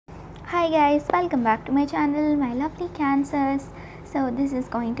Hi guys, welcome back to my channel, my lovely Cancers. So this is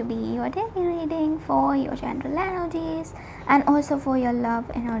going to be your daily reading for your general energies and also for your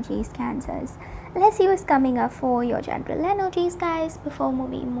love energies, Cancers. Let's see what's coming up for your general energies, guys, before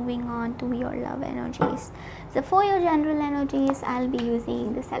moving on to your love energies. So for your general energies, I'll be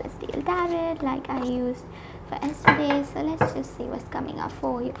using the Celestial Tarot like I used for yesterday. So let's just see what's coming up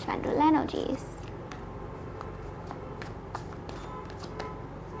for your general energies.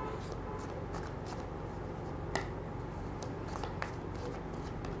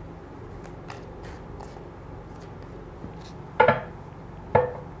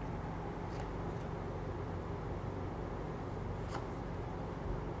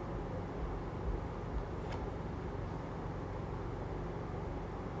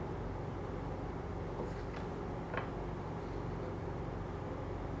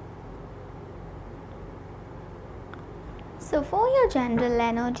 So for your general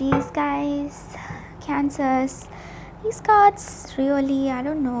energies, guys, Cancers, these cards really, I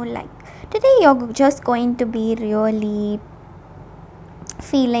don't know, like today you're just going to be really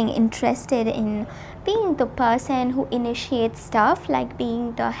feeling interested in being the person who initiates stuff, like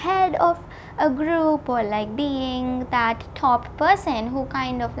being the head of a group or like being that top person who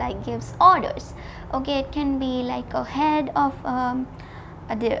kind of like gives orders. Okay, it can be like a head of a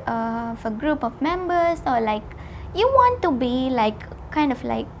group of members, or like you want to be like kind of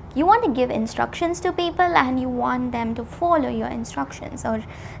like you want to give instructions to people and you want them to follow your instructions or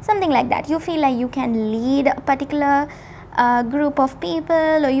something like that. You feel like you can lead a particular group of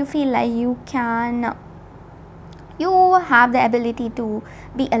people, or you feel like you have the ability to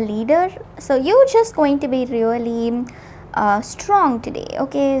be a leader. So you're just going to be really strong today.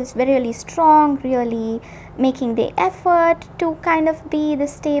 Okay, it's really strong, really making the effort to kind of be the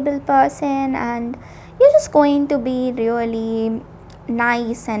stable person, and you're just going to be really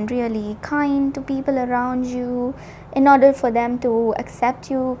nice and really kind to people around you in order for them to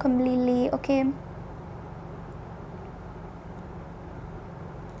accept you completely. Okay,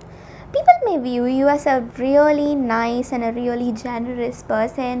 people may view you as a really nice and a really generous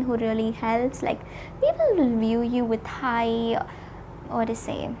person who really helps. Like people will view you with high, what to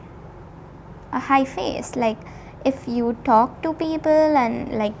say, a high face. Like if you talk to people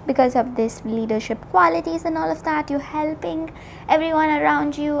and like because of this leadership qualities and all of that, you're helping everyone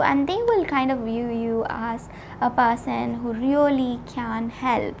around you, and they will kind of view you as a person who really can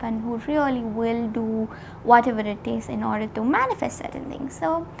help and who really will do whatever it is in order to manifest certain things.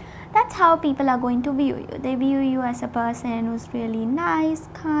 So that's how people are going to view you. They view you as a person who's really nice,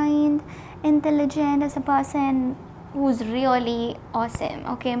 kind, intelligent, as a person who's really awesome.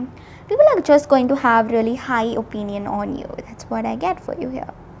 Okay, people are just going to have really high opinion on you. That's what I get for you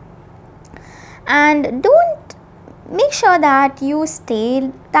here. And don't make sure that you stay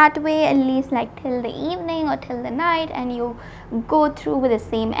that way at least like till the evening or till the night, and you go through with the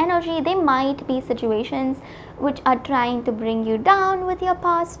same energy. There might be situations which are trying to bring you down with your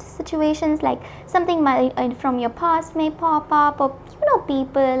past situations, like something might from your past may pop up, or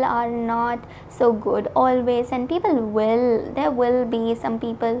people are not so good always, and there will be some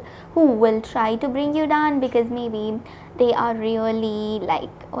people who will try to bring you down because maybe they are really like,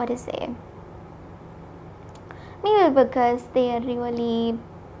 what to say, maybe because they are really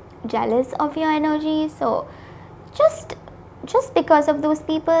jealous of your energy. So just because of those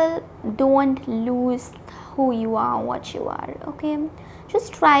people, don't lose who you are, what you are. Okay,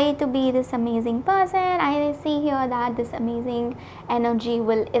 just try to be this amazing person. I see here that this amazing energy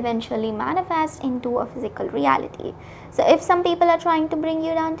will eventually manifest into a physical reality. So if some people are trying to bring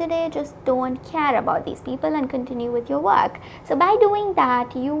you down today, just don't care about these people and continue with your work. So by doing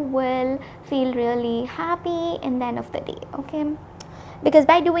that, you will feel really happy in the end of the day. Okay, because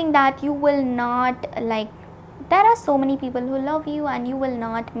by doing that, you will not like, there are so many people who love you, and you will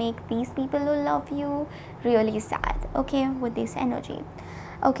not make these people who love you really sad. Okay, with this energy.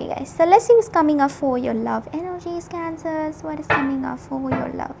 Okay guys, so let's see what's coming up for your love energies, Cancers. What is coming up for your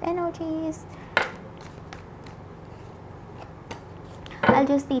love energies? I'll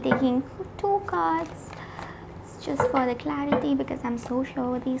just be taking 2 cards. It's just for the clarity because I'm so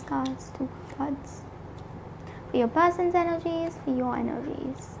sure with these cards. 2 cards for your person's energies, for your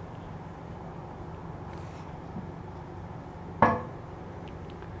energies.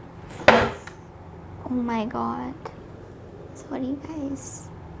 Oh my god, sorry guys.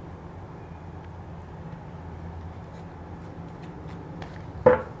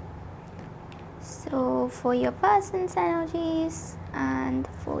 So for your person's energies and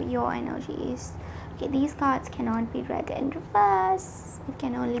for your energies. Okay, these cards cannot be read in reverse, it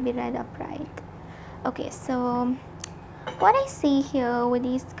can only be read upright. Okay, so what I see here with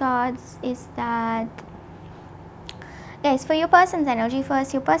these cards is that, guys, for your person's energy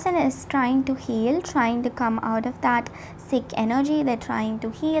first, your person is trying to heal, trying to come out of that sick energy. They're trying to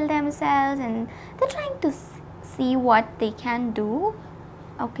heal themselves and they're trying to see what they can do.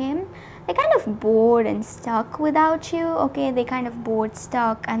 Okay, they're kind of bored and stuck without you. Okay, they kind of bored,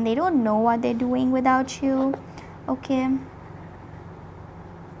 stuck, and they don't know what they're doing without you. Okay,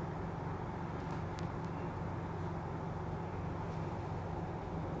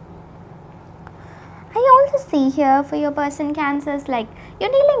 I also see here for your person Cancers, like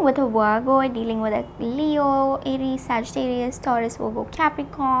you're dealing with a Virgo, dealing with a Leo, Aries, Sagittarius, Taurus, Virgo,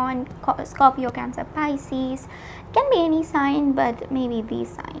 Capricorn, Scorpio, Cancer, Pisces. Can be any sign, but maybe these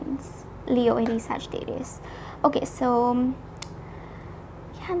signs: Leo, Aries, Sagittarius. Okay, so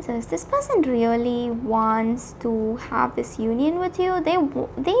Cancers, this person really wants to have this union with you. They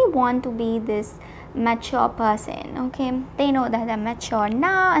want to be this mature person. Okay, they know that they're mature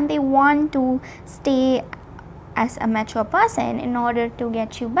now and they want to stay as a mature person in order to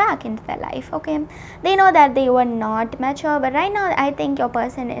get you back into their life. Okay, they know that they were not mature, but right now I think your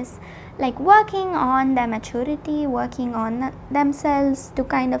person is like working on their maturity, working on themselves to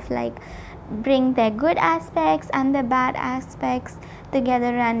kind of like bring their good aspects and their bad aspects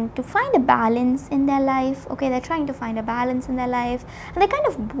together and to find a balance in their life. Okay, they're trying to find a balance in their life and they're kind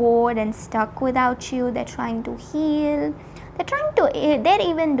of bored and stuck without you. They're trying to heal. They're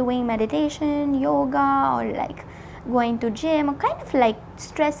even doing meditation, yoga, or like going to gym, or kind of like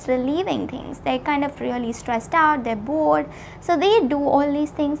stress relieving things. They're kind of really stressed out, they're bored, so they do all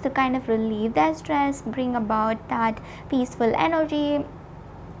these things to kind of relieve their stress, bring about that peaceful energy.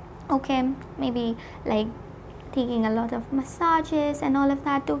 Okay, maybe like taking a lot of massages and all of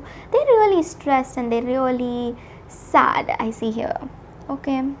that too. They're really stressed and they're really sad, I see here.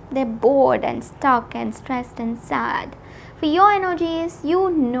 Okay, they're bored and stuck and stressed and sad. For your energies, you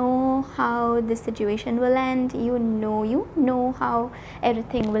know how this situation will end, you know how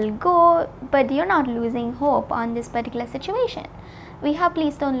everything will go, but you're not losing hope on this particular situation. We have,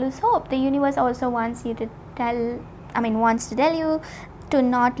 please don't lose hope. The universe also wants to tell you to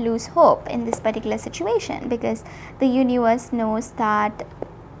not lose hope in this particular situation, because the universe knows that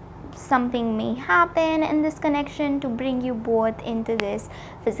something may happen in this connection to bring you both into this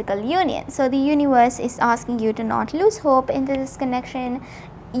physical union. So the universe is asking you to not lose hope into this connection.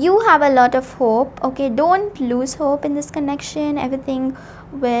 You have a lot of hope. Okay, don't lose hope in this connection. Everything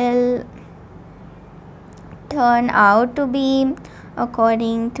will turn out to be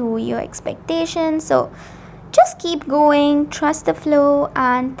according to your expectations. So just keep going, trust the flow,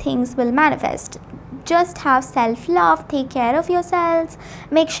 and things will manifest. Just have self-love, take care of yourselves,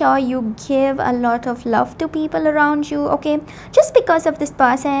 make sure you give a lot of love to people around you. Okay, just because of this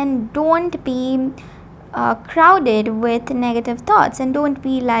person, don't be crowded with negative thoughts, and don't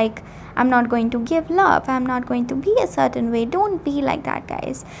be like, I'm not going to give love, I'm not going to be a certain way. Don't be like that,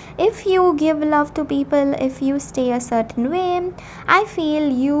 guys. If you give love to people, if you stay a certain way, I feel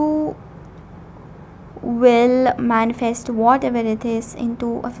you will manifest whatever it is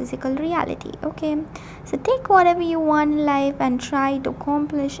into a physical reality. Okay, so take whatever you want in life and try to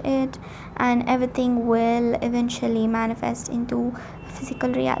accomplish it, and everything will eventually manifest into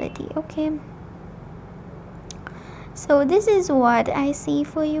physical reality. Okay, so this is what I see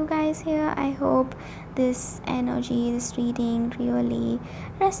for you guys here. I hope this energy, this reading really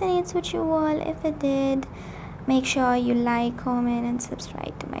resonates with you all. If it did, make sure you like, comment, and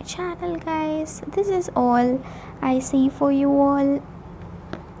subscribe to my channel, guys. This is all I see for you all.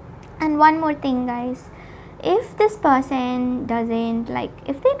 And one more thing, guys, if this person doesn't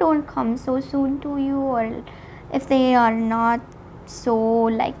if they don't come so soon to you, or if they are not so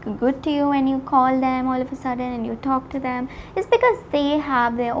good to you when you call them all of a sudden and you talk to them, it's because they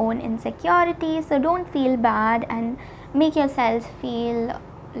have their own insecurities. So don't feel bad and make yourself feel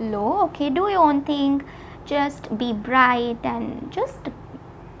low. Okay, do your own thing. Just be bright and just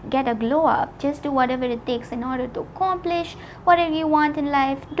get a glow up. Just do whatever it takes in order to accomplish whatever you want in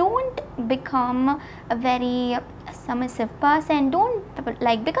life. Don't become a very submissive person. Don't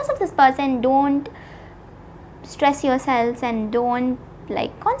because of this person, don't stress yourselves, and don't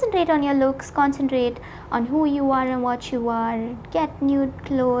concentrate on your looks. Concentrate on who you are and what you are. Get new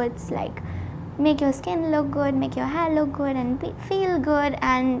clothes, make your skin look good, make your hair look good, and feel good,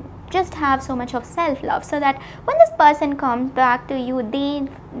 and just have so much of self-love, so that when this person comes back to you, they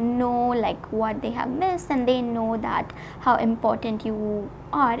know what they have missed, and they know that how important you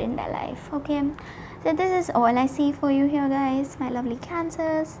are in their life. Okay, so this is all I see for you here, guys, my lovely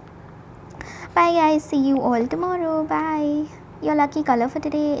Cancers. Bye, guys. See you all tomorrow. Bye. Your lucky color for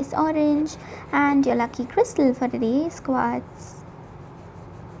today is orange, and your lucky crystal for today is quartz.